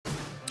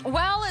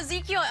Well,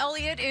 Ezekiel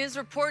Elliott is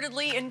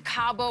reportedly in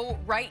Cabo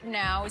right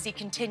now as he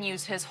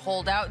continues his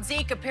holdout.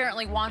 Zeke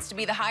apparently wants to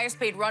be the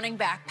highest-paid running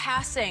back,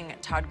 passing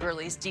Todd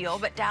Gurley's deal,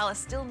 but Dallas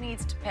still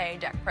needs to pay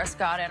Dak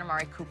Prescott and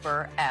Amari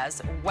Cooper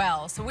as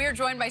well. So we are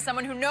joined by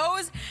someone who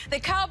knows the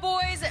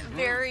Cowboys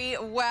very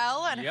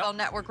well, NFL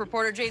Network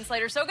reporter Jane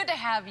Slater. So good to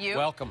have you.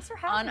 Welcome.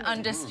 On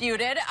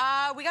Undisputed.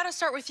 We got to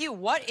start with you.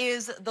 What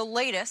is the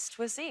latest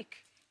with Zeke?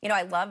 You know,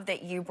 I love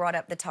that you brought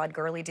up the Todd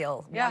Gurley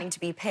deal, wanting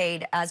to be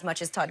paid as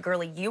much as Todd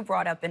Gurley. You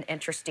brought up an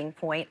interesting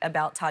point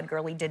about Todd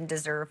Gurley didn't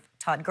deserve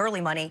Todd Gurley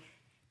money.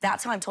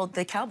 That's how I'm told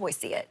the Cowboys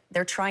see it.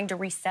 They're trying to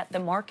reset the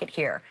market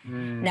here.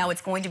 Now,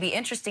 it's going to be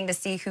interesting to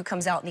see who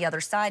comes out on the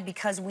other side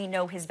because we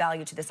know his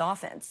value to this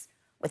offense.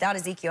 Without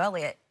Ezekiel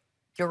Elliott,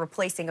 you're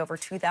replacing over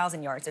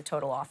 2,000 yards of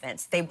total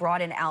offense. They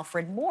brought in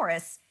Alfred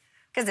Morris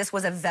because this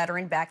was a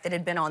veteran back that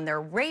had been on their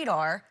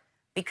radar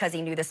because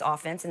he knew this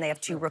offense, and they have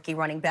two rookie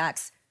running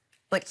backs.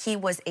 But he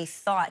was a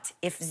thought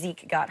if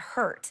Zeke got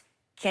hurt.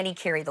 Can he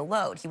carry the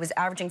load? He was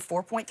averaging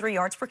 4.3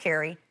 yards per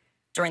carry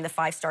during the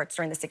 5 starts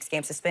during the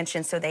 6-game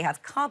suspension, so they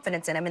have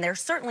confidence in him, and they're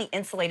certainly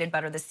insulated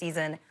better this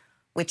season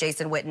with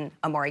Jason Witten,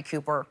 Amari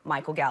Cooper,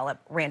 Michael Gallup,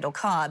 Randall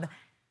Cobb.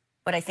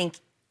 But I think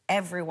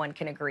everyone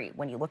can agree,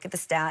 when you look at the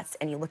stats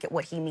and you look at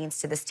what he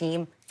means to this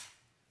team,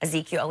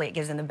 Ezekiel Elliott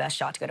gives them the best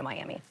shot to go to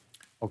Miami.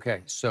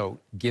 Okay, so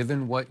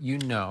given what you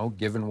know,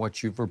 given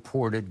what you've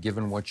reported,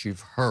 given what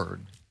you've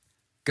heard,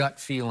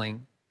 gut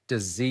feeling,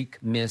 does Zeke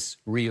miss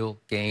real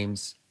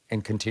games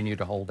and continue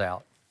to hold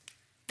out?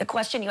 The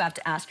question you have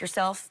to ask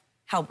yourself,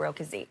 how broke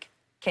is Zeke?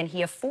 Can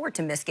he afford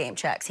to miss game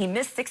checks? He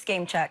missed 6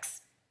 game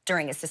checks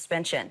during his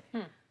suspension.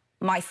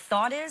 My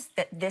thought is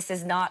that this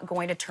is not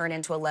going to turn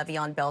into a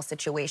Le'Veon Bell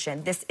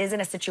situation. This isn't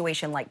a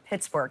situation like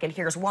Pittsburgh, and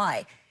here's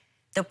why.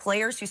 The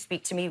players who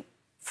speak to me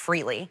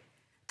freely,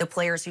 the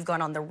players who've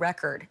gone on the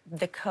record,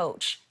 the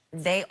coach,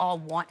 they all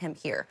want him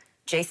here.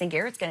 Jason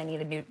Garrett's going to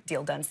need a new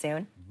deal done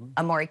soon.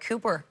 Amari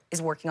Cooper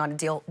is working on a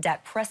deal.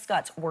 Dak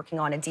Prescott's working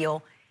on a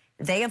deal.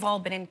 They have all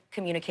been in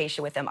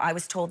communication with him. I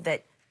was told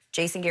that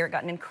Jason Garrett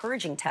got an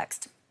encouraging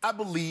text. I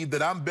believe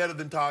that I'm better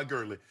than Todd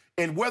Gurley.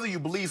 And whether you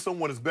believe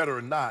someone is better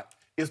or not,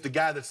 it's the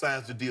guy that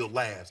signs the deal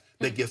last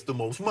that gets the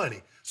most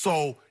money.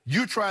 So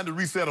you're trying to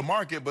reset a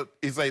market, but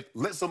it's like,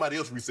 let somebody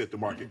else reset the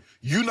market.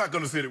 You're not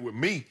going to sit it with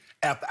me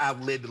after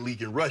I've led the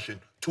league in rushing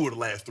 2 of the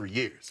last 3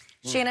 years.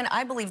 Shannon,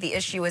 I believe the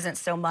issue isn't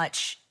so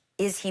much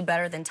is he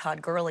better than Todd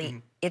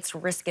Gurley? It's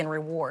risk and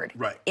reward.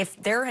 Right.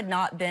 If there had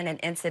not been an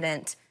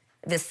incident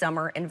this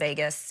summer in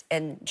Vegas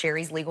and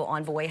Jerry's legal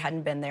envoy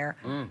hadn't been there,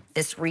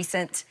 this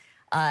recent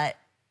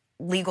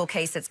legal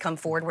case that's come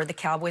forward where the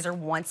Cowboys are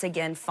once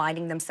again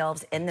finding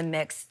themselves in the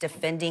mix,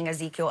 defending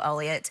Ezekiel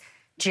Elliott,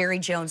 Jerry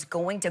Jones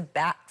going to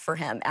bat for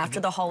him after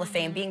the Hall of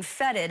Fame, being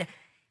feted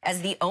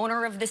as the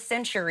owner of the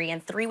century,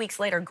 and 3 weeks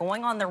later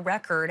going on the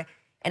record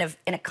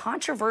in a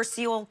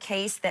controversial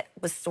case that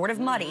was sort of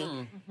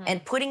muddy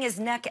and putting his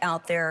neck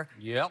out there.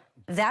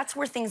 That's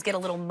where things get a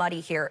little muddy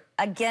here.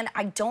 Again,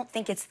 I don't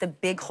think it's the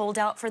big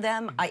holdout for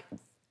them.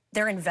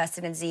 They're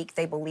invested in Zeke.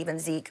 They believe in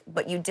Zeke.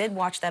 But you did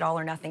watch that All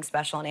or Nothing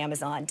special on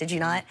Amazon, did you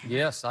not?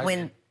 Yes, I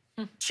did.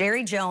 When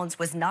Jerry Jones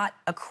was not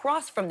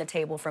across from the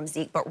table from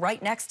Zeke, but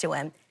right next to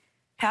him,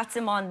 pats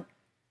him on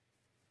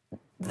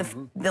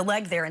the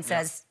leg there and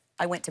says,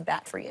 I went to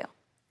bat for you.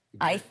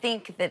 I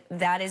think that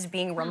that is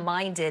being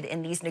reminded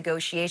in these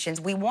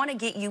negotiations. We want to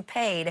get you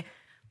paid,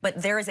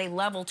 but there is a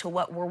level to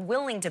what we're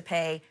willing to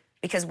pay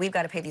because we've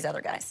got to pay these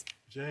other guys.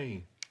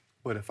 Jane,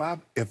 but if I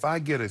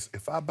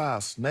buy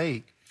a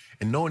snake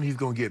and knowing he's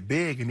going to get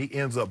big and he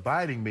ends up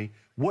biting me,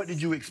 what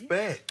did you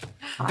expect?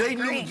 They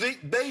knew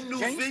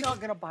Zeke. not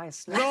going to buy a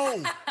snake.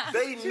 No,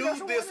 they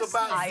knew this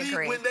about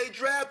Zeke when they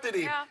drafted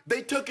him.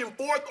 They took him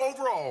 4th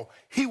overall.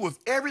 He was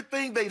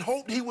everything they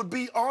hoped he would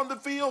be on the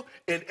field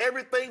and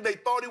everything they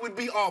thought he would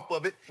be off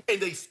of it, and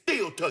they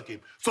still took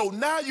him. So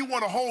now you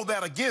want to hold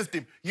that against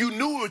him. You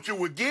knew what you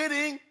were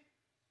getting.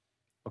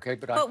 Okay,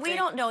 but we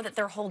don't know that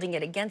they're holding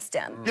it against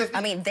him. I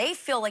mean, they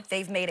feel like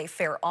they've made a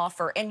fair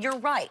offer, and you're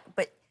right,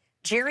 but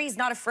Jerry's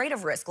not afraid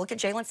of risk. Look at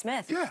Jalen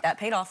Smith. That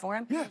paid off for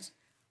him.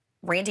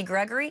 Randy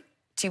Gregory,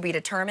 to be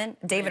determined.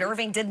 David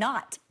Irving did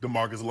not.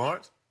 DeMarcus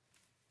Lawrence?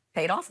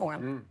 Paid off for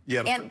him.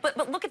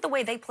 But look at the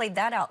way they played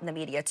that out in the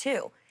media,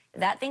 too.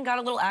 That thing got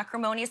a little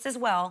acrimonious as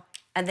well,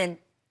 and then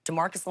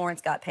DeMarcus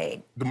Lawrence got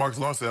paid. DeMarcus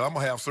Lawrence said, I'm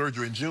going to have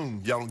surgery in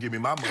June. Y'all don't give me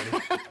my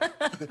money.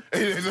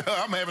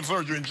 I'm having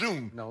surgery in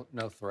June.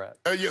 No threat.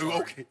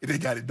 Okay, they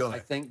got it done. I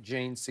think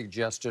Jane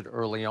suggested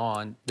early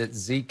on that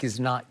Zeke is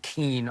not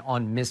keen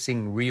on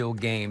missing real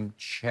game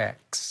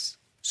checks.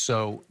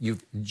 So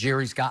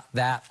Jerry's got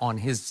that on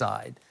his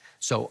side.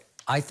 So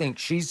I think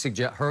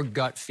her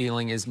gut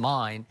feeling is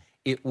mine.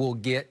 It will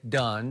get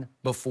done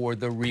before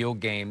the real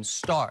games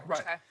start.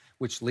 Right. Okay.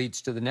 Which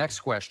leads to the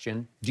next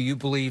question. Do you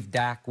believe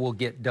Dak will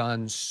get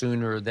done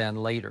sooner than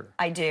later?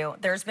 I do.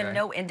 There's been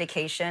no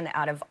indication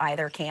out of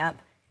either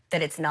camp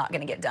that it's not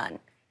going to get done.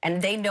 And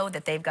they know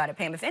that they've got to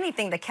pay him. If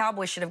anything, the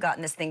Cowboys should have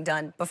gotten this thing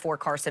done before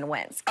Carson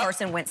Wentz.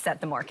 Carson Wentz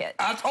set the market.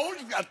 I told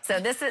you.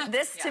 So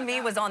this to me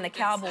was on the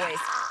Cowboys.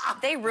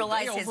 They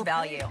realized his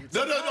value.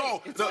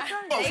 No.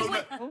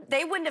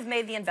 They wouldn't have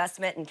made the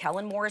investment in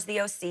Kellen Moore as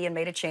the OC and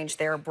made a change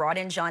there, brought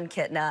in John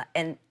Kitna,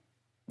 and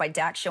by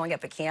Dak showing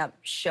up at camp,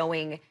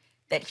 showing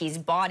that he's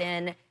bought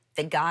in,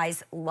 the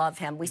guys love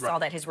him. We saw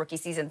that his rookie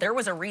season. There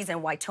was a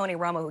reason why Tony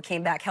Romo, who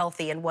came back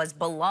healthy and was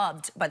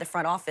beloved by the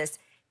front office,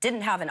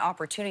 didn't have an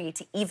opportunity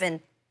to even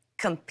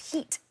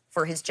compete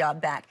for his job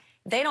back.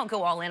 They don't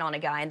go all in on a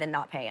guy and then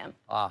not pay him.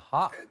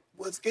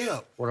 What's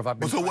Skip? What have I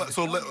been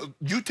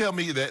you tell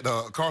me that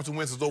Carson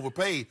Wentz is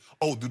overpaid.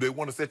 Oh, do they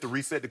want to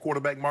reset the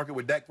quarterback market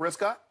with Dak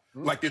Prescott?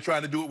 Like they're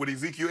trying to do it with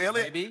Ezekiel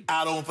Elliott? Maybe.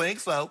 I don't think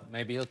so.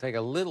 Maybe he'll take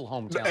a little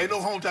hometown. Ain't no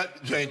hometown.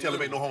 Jane, tell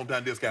him ain't no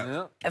hometown discount.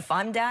 Yeah. If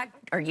I'm Dak,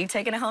 are you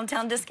taking a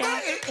hometown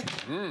discount?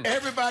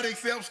 Everybody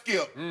except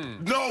Skip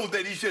knows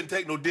that he shouldn't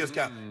take no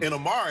discount. And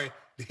Amari,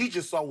 he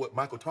just saw what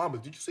Michael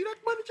Thomas. Did you see that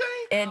money,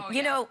 Jane? And,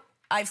 you know,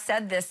 I've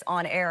said this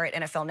on air at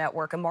NFL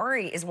Network.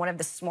 Amari is one of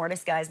the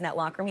smartest guys in that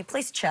locker room. He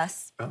plays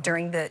chess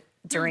during the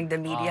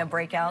media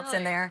breakouts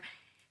in there.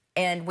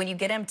 And when you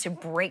get him to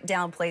break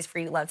down plays for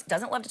you,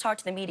 doesn't love to talk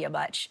to the media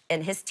much.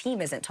 And his team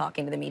isn't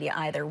talking to the media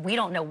either. We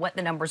don't know what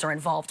the numbers are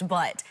involved,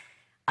 but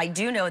I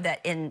do know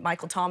that in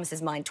Michael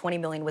Thomas's mind, 20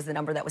 million was the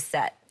number that was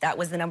set. That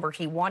was the number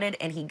he wanted,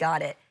 and he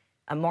got it.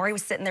 Amari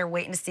was sitting there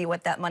waiting to see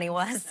what that money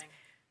was.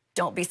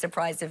 Don't be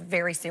surprised if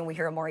very soon we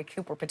hear Amari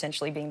Cooper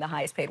potentially being the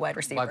highest paid wide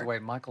receiver. By the way,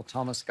 Michael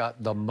Thomas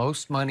got the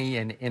most money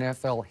in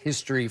NFL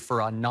history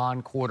for a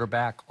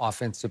non-quarterback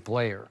offensive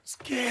player.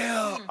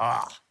 Skip.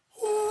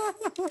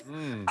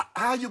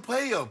 How you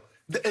pay him?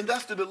 And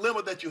that's the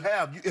dilemma that you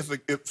have.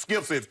 If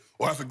Skip says,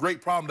 well, that's a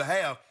great problem to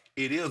have,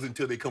 it is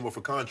until they come up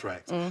for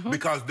contracts.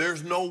 Because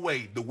there's no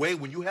way,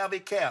 when you have a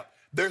cap,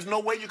 there's no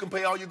way you can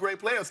pay all your great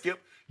players,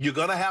 Skip. You're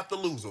going to have to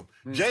lose them.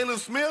 Jalen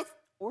Smith?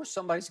 Or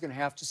somebody's going to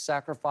have to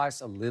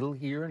sacrifice a little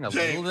here and a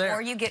little there.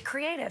 Or you get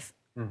creative.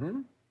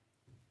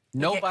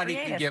 Nobody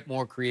can get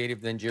more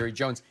creative than Jerry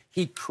Jones.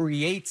 He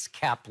creates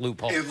cap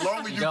loopholes.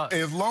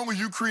 As long as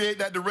you create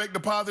that direct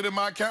deposit in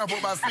my account for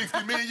about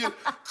 $60 million,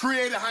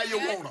 create it how you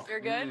want them. You're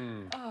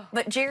good.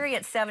 But Jerry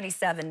at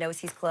 77 knows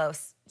he's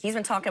close. He's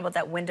been talking about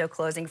that window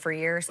closing for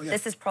years.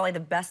 This is probably the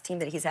best team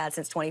that he's had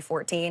since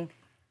 2014.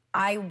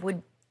 I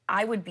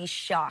would be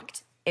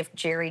shocked if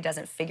Jerry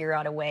doesn't figure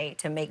out a way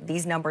to make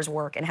these numbers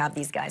work and have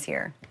these guys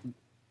here.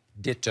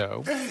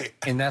 Ditto.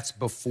 And that's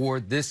before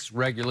this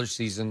regular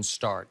season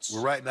starts.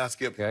 Well, right now,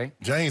 Skip,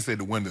 Jane said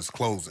the window's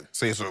closing.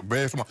 Say it's a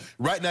very small.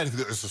 Right now,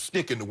 it's a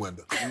stick in the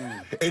window.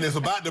 And it's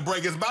about to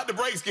break. It's about to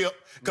break, Skip,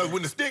 because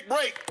when the stick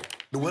breaks,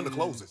 the window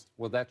closes.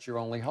 Well, that's your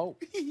only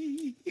hope.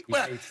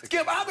 Well,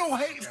 Skip, I don't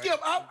hate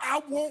Skip.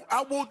 I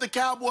want the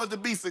Cowboys to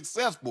be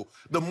successful.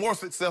 The more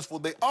successful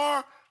they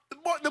are,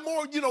 the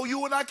more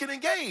you and I can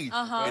engage.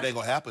 It ain't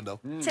gonna happen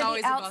though. To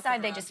the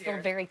outside, they just feel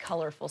very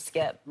colorful,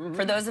 Skip.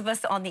 For those of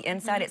us on the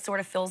inside, it sort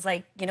of feels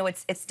like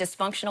it's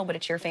dysfunctional, but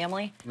it's your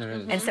family.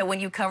 And so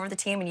when you cover the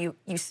team and you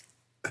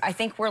I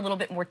think we're a little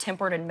bit more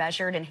tempered and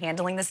measured in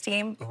handling this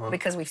team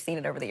because we've seen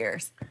it over the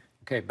years.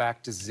 Okay,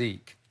 back to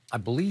Zeke. I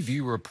believe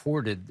you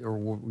reported,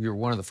 or you're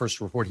one of the first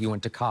to report, he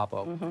went to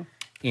Cabo,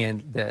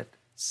 and that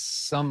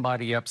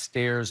somebody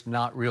upstairs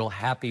not real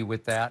happy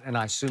with that, and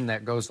I assume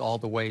that goes all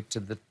the way to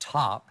the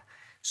top.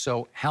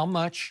 So how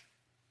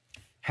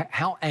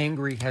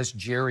angry has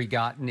Jerry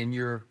gotten in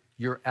your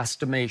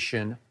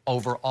estimation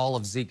over all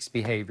of Zeke's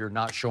behavior,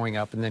 not showing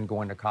up and then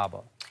going to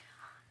Cabo?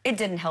 It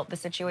didn't help the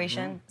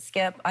situation,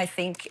 Skip. I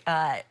think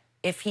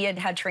if he had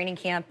had training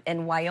camp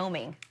in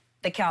Wyoming,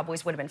 the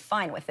Cowboys would have been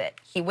fine with it.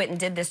 He went and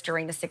did this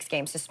during the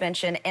 6-game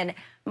suspension. And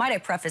might I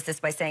preface this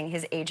by saying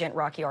his agent,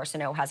 Rocky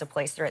Arsenault, has a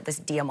place there at this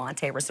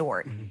Diamante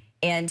resort.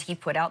 And he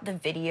put out the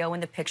video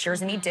and the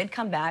pictures, and he did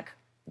come back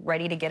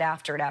ready to get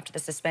after it after the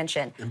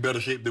suspension. In better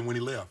shape than when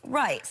he left.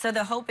 Right. So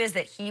the hope is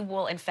that he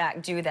will, in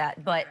fact, do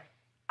that. But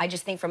I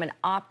just think from an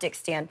optics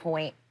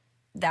standpoint,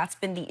 that's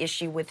been the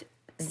issue with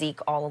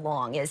Zeke all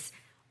along,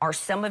 are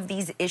some of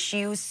these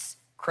issues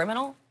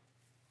criminal?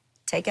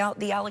 Take out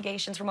the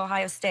allegations from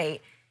Ohio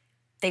State.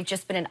 They've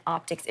just been an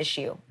optics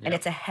issue, and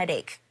it's a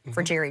headache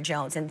for Jerry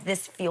Jones. And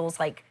this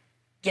feels like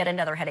yet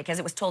another headache. As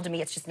it was told to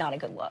me, it's just not a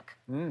good look.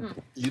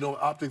 You know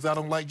optics I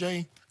don't like,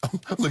 Jane?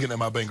 I'm looking at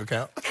my bank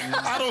account.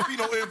 I don't see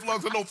no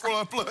influx of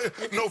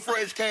no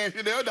fresh cash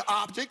in there. The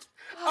optics.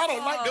 I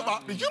don't like them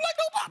optics. You like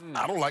them optics?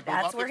 I don't like them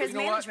optics. That's where his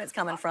management's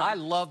coming from. I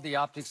love the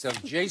optics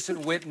of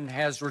Jason Witten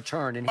has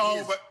returned, and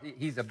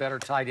he's a better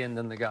tight end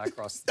than the guy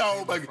across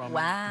the street from him.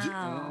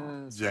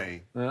 Wow.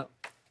 Jane.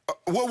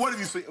 What did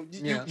you see?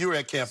 You were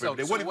at camp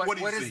every day. What did you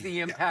see? What has the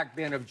impact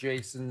been of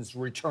Jason's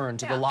return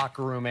to the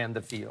locker room and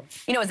the field?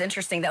 You know, it's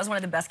interesting. That was one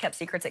of the best kept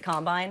secrets at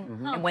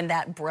Combine. And when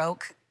that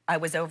broke, I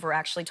was over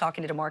actually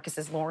talking to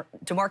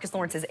DeMarcus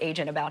Lawrence's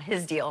agent about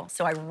his deal.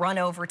 So I run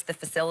over to the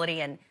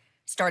facility and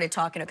started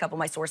talking to a couple of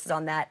my sources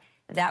on that.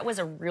 That was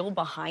a real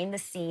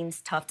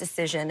behind-the-scenes tough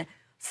decision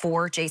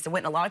for Jason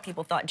Witten. A lot of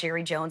people thought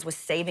Jerry Jones was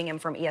saving him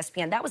from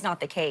ESPN. That was not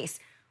the case.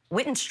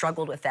 Witten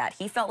struggled with that.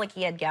 He felt like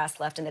he had gas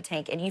left in the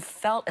tank, and you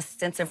felt a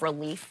sense of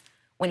relief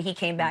when he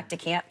came back to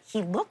camp.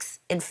 He looks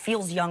and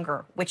feels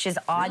younger, which is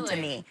odd to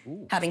me,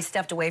 having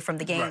stepped away from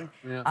the game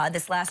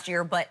this last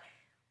year. But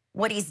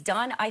what he's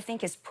done, I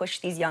think, is push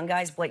these young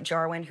guys. Blake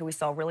Jarwin, who we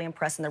saw really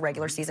impress in the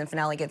regular season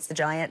finale against the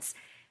Giants.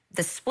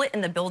 The split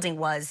in the building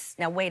was,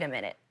 now wait a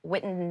minute,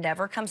 Witten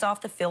never comes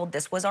off the field.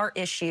 This was our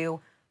issue.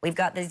 We've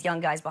got these young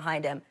guys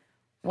behind him.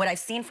 What I've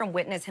seen from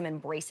Witten is him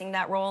embracing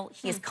that role.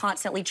 He is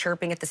constantly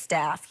chirping at the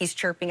staff. He's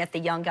chirping at the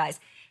young guys.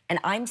 And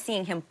I'm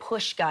seeing him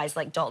push guys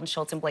like Dalton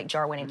Schultz and Blake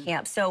Jarwin in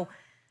camp. So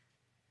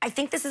I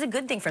think this is a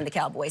good thing from the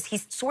Cowboys.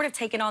 He's sort of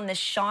taken on this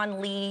Sean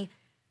Lee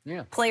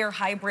player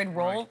hybrid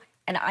role.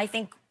 And I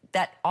think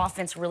that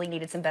offense really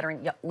needed some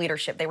veteran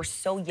leadership. They were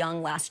so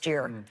young last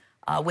year.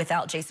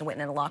 Without Jason Witten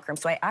in the locker room.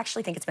 So I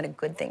actually think it's been a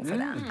good thing for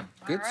them.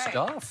 Good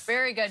stuff.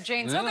 Very good,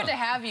 Jane. So good to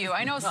have you.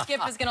 I know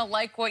Skip is going to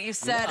like what you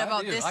said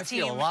about this team. I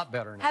feel a lot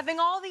better now. Having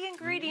all the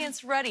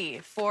ingredients ready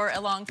for a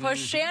long push.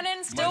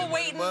 Shannon still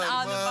waiting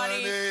on the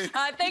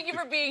money. Thank you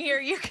for being here.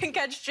 You can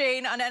catch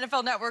Jane on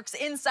NFL Network's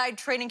Inside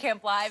Training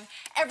Camp Live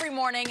every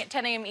morning at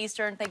 10 a.m.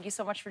 Eastern. Thank you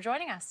so much for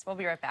joining us. We'll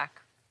be right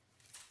back.